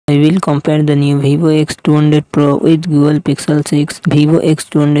I will compare the new Vivo X200 Pro with Google Pixel 6. Vivo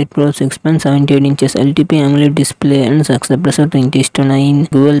X200 Pro 6.78 inches LTP AMOLED display and success pressure 20:9.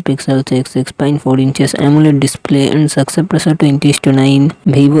 Google Pixel 6 6.4 inches AMOLED display and success pressure 20:9.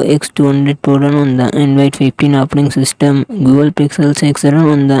 Vivo X200 Pro run on the Android 15 operating system. Google Pixel 6 run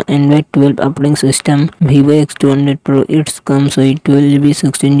on the Android 12 operating system. Vivo X200 Pro it comes with 12GB,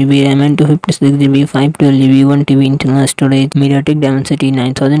 16GB RAM and 256GB, 512GB, 1TB internal storage. MediaTek Dimensity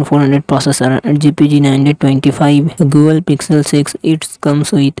 9400 processor at GPG 925. Google Pixel 6 it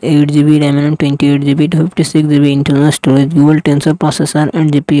comes with 8GB RAM and 28GB to 56GB internal storage. Google Tensor processor at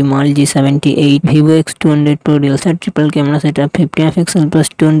GPU Model G78. Vivo X200 Pro real set triple camera setup 50MP plus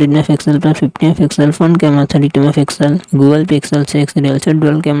 200MP plus 50MP front camera 32MP. Google Pixel 6 real set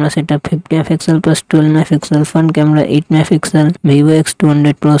dual camera setup 50MP plus 12MP front camera 8MP. Vivo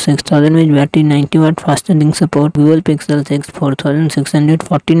X200 Pro 6000 mAh battery 90W fast charging support. Google Pixel 6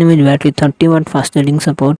 4640 mAh battery 30W fast charging support.